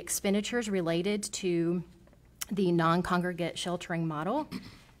for the expenditures related to the non-congregate sheltering model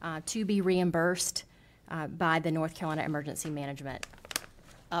to be reimbursed by the North Carolina Emergency Management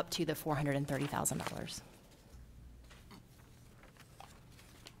up to the $430,000.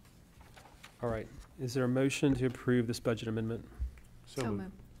 All right, is there a motion to approve this budget amendment? So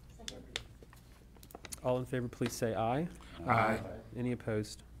moved. All in favor, please say aye. Aye. Any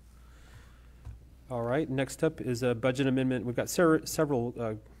opposed? All right, next up is a budget amendment. We've got several,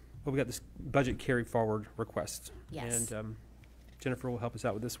 we got this budget carry forward request. Yes. And Jennifer will help us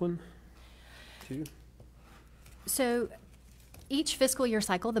out with this one, too. So each fiscal year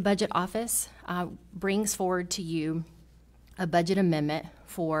cycle, the budget office brings forward to you a budget amendment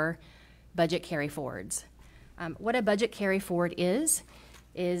for budget carry forwards. What a budget carry forward is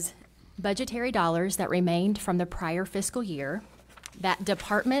budgetary dollars that remained from the prior fiscal year that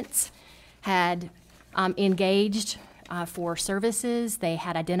departments had engaged for services. They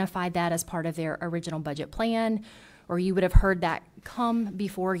had identified that as part of their original budget plan, or you would have heard that come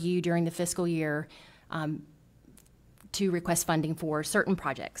before you during the fiscal year to request funding for certain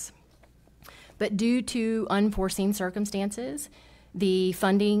projects. But due to unforeseen circumstances, the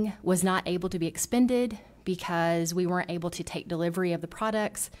funding was not able to be expended because we weren't able to take delivery of the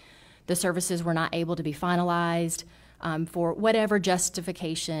products. The services were not able to be finalized. For whatever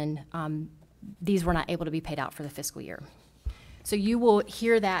justification, these were not able to be paid out for the fiscal year. So you will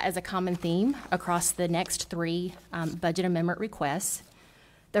hear that as a common theme across the next three budget amendment requests.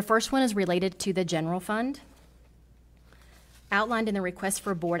 The first one is related to the general fund. Outlined in the request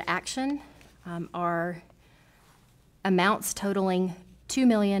for board action are amounts totaling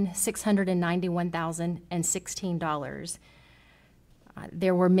 $2,691,016.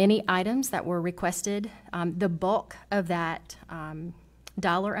 There were many items that were requested. The bulk of that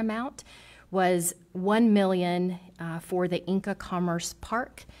dollar amount was $1 million for the Inca Commerce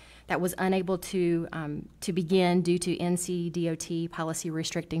Park that was unable to begin due to NCDOT policy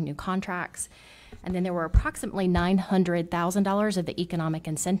restricting new contracts. And then there were approximately $900,000 of the economic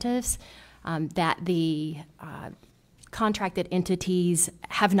incentives that the contracted entities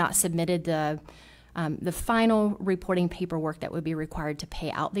have not submitted the final reporting paperwork that would be required to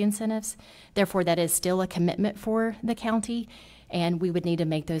pay out the incentives. Therefore, that is still a commitment for the county, and we would need to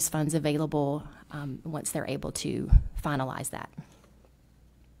make those funds available once they're able to finalize that.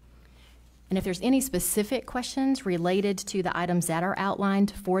 And if there's any specific questions related to the items that are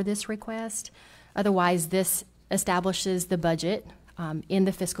outlined for this request, otherwise this establishes the budget in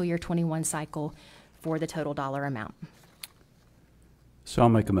the fiscal year 21 cycle for the total dollar amount. So I'll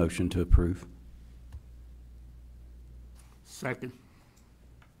make a motion to approve. Second.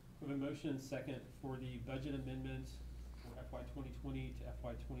 We have a motion and second for the budget amendment for FY 2020 to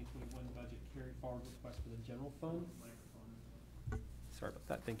FY 2021 budget carry forward request for the general fund. Sorry about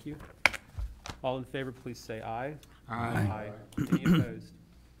that, thank you. All in favor, please say aye. Aye. Any opposed?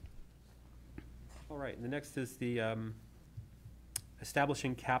 All right, and the next is the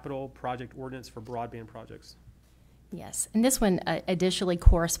establishing capital project ordinance for broadband projects. Yes, and this one additionally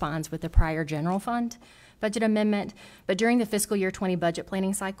corresponds with the prior general fund budget amendment, but during the fiscal year 20 budget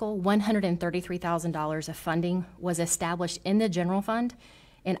planning cycle, $133,000 of funding was established in the general fund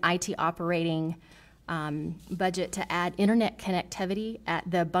in IT operating budget to add internet connectivity at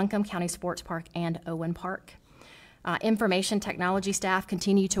the Buncombe County Sports Park and Owen Park. Information technology staff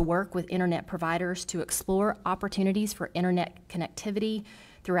continue to work with internet providers to explore opportunities for internet connectivity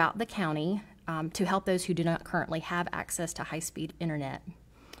throughout the county to help those who do not currently have access to high-speed internet.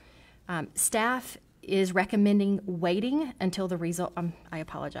 Staff is recommending waiting until the result, I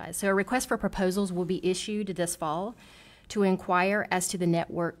apologize. So a request for proposals will be issued this fall to inquire as to the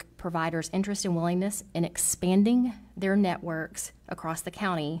network providers' interest and willingness in expanding their networks across the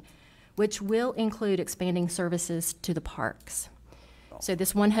county, which will include expanding services to the parks. So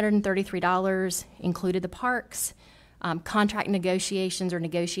this $133 included the parks. Contract negotiations or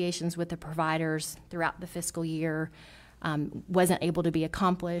negotiations with the providers throughout the fiscal year wasn't able to be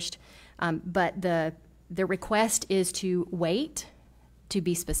accomplished. But the request is to wait, to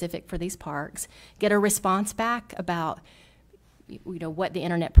be specific for these parks, get a response back about what the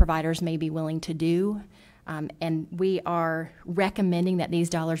internet providers may be willing to do. And we are recommending that these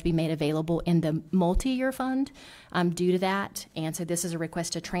dollars be made available in the multi-year fund due to that. And so this is a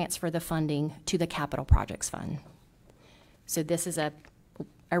request to transfer the funding to the capital projects fund. So this is a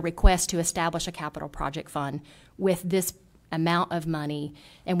request to establish a capital project fund with this amount of money,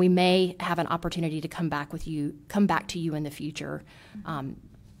 and we may have an opportunity to come back to you in the future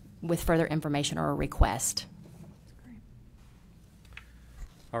with further information or a request.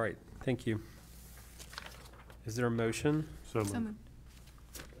 All right, thank you. Is there a motion? So moved.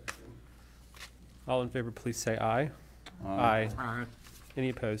 All in favor, please say aye. Aye. Aye. Any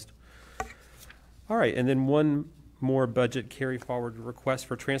opposed? All right, and then one more budget carry forward request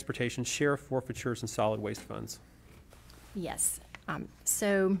for transportation, sheriff forfeitures, and solid waste funds. Yes.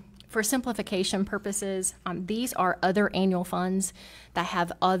 So for simplification purposes, these are other annual funds that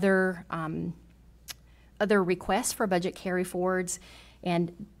have other requests for budget carry forwards,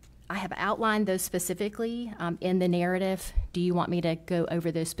 and I have outlined those specifically in the narrative. Do you want me to go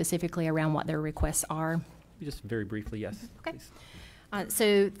over those specifically around what their requests are? Just very briefly, yes. Okay. Please.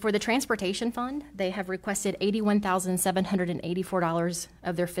 So for the transportation fund, they have requested $81,784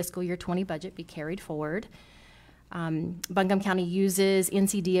 of their fiscal year 20 budget be carried forward. Buncombe County uses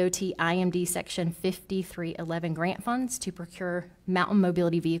NCDOT IMD Section 5311 grant funds to procure mountain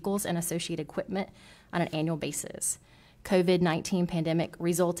mobility vehicles and associated equipment on an annual basis. COVID-19 pandemic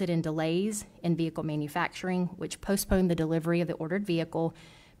resulted in delays in vehicle manufacturing, which postponed the delivery of the ordered vehicle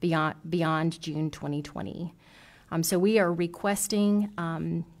beyond June 2020. So we are requesting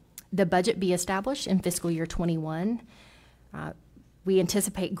the budget be established in fiscal year 21. We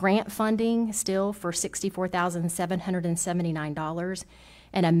anticipate grant funding still for $64,779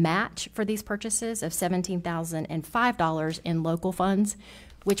 and a match for these purchases of $17,005 in local funds,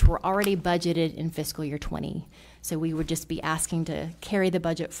 which were already budgeted in fiscal year 20. So we would just be asking to carry the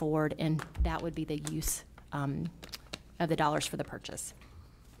budget forward, and that would be the use of the dollars for the purchase.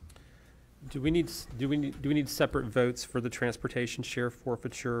 Do we need separate votes for the transportation, sheriff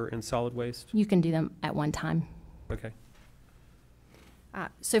forfeiture, and solid waste? You can do them at one time. Okay.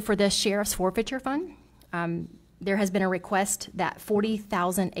 So for the sheriff's forfeiture fund, there has been a request that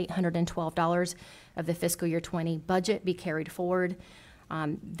 $40,812 of the fiscal year 20 budget be carried forward.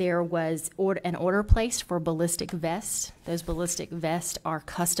 There was an order placed for ballistic vests. Those ballistic vests are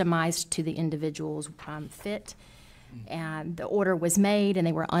customized to the individual's fit. And the order was made, and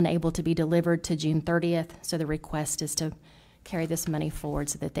they were unable to be delivered to June 30th. So the request is to carry this money forward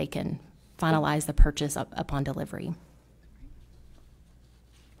so that they can finalize the purchase upon delivery.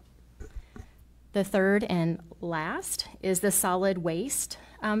 The third and last is the solid waste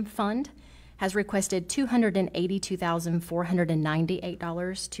fund has requested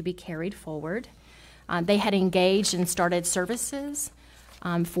 $282,498 to be carried forward. They had engaged and started services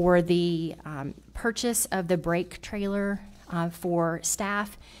for the purchase of the brake trailer for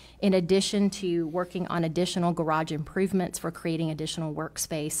staff, in addition to working on additional garage improvements for creating additional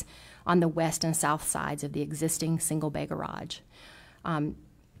workspace on the west and south sides of the existing single bay garage.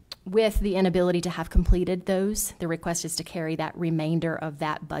 With the inability to have completed those, the request is to carry that remainder of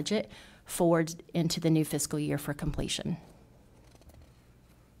that budget forward into the new fiscal year for completion.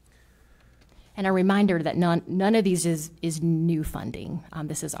 And a reminder that none of these is new funding.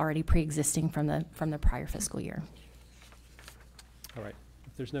 This is already pre-existing from the prior fiscal year. All right.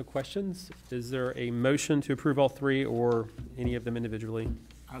 If there's no questions, is there a motion to approve all three or any of them individually?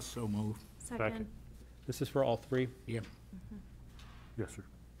 I so move. Second. This is for all three? Yep. Yes, sir.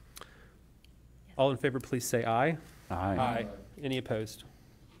 All in favor, please say aye. Aye. Any opposed?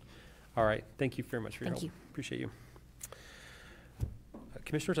 All right, thank you very much for your Thank help. you. Appreciate you.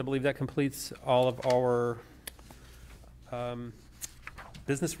 Commissioners, I believe that completes all of our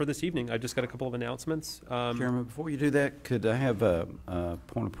business for this evening. I just got a couple of announcements. Chairman, before you do that, could I have a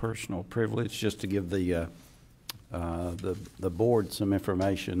point of personal privilege just to give the board some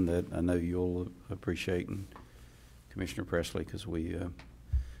information that I know you'll appreciate, and Commissioner Presley, because we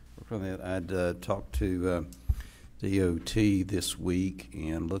worked on that. I'd talked to DOT this week,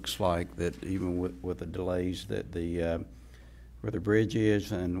 and looks like that even with the delays that where the bridge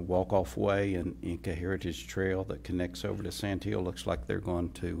is and walk-off way and Inca Heritage Trail that connects over to Sandhill, looks like they're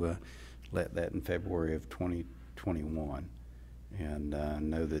going to let that in February of 2021. And I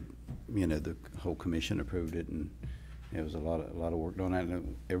know that, you know, the whole commission approved it, and it was a lot of work on that.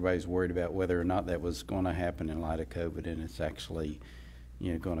 And everybody's worried about whether or not that was going to happen in light of COVID, and it's actually,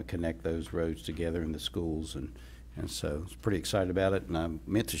 you know, going to connect those roads together in the schools, and so I was pretty excited about it, and I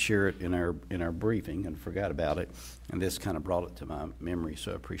meant to share it in our briefing and forgot about it, and this kind of brought it to my memory,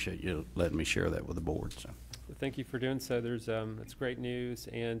 so I appreciate you letting me share that with the board. So Thank you for doing so. That's great news,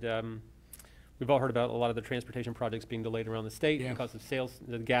 and we've all heard about a lot of the transportation projects being delayed around the state because of sales,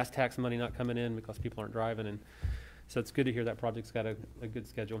 the gas tax money not coming in because people aren't driving, and so it's good to hear that project's got a good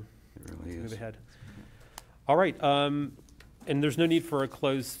schedule. it really is. Move ahead. All right, and there's no need for a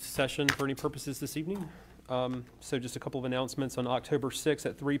closed session for any purposes this evening. So just a couple of announcements. On October 6th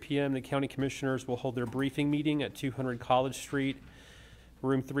at 3 p.m., the county commissioners will hold their briefing meeting at 200 College Street,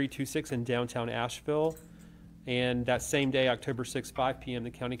 room 326 in downtown Asheville. And that same day, October 6th, 5 p.m.,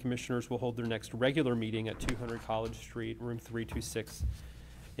 the county commissioners will hold their next regular meeting at 200 College Street, room 326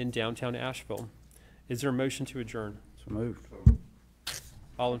 in downtown Asheville. Is there a motion to adjourn? So moved.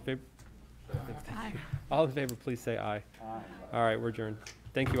 All in favor? All in favor, please say aye. Aye. All right, we're adjourned.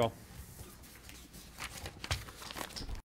 Thank you all.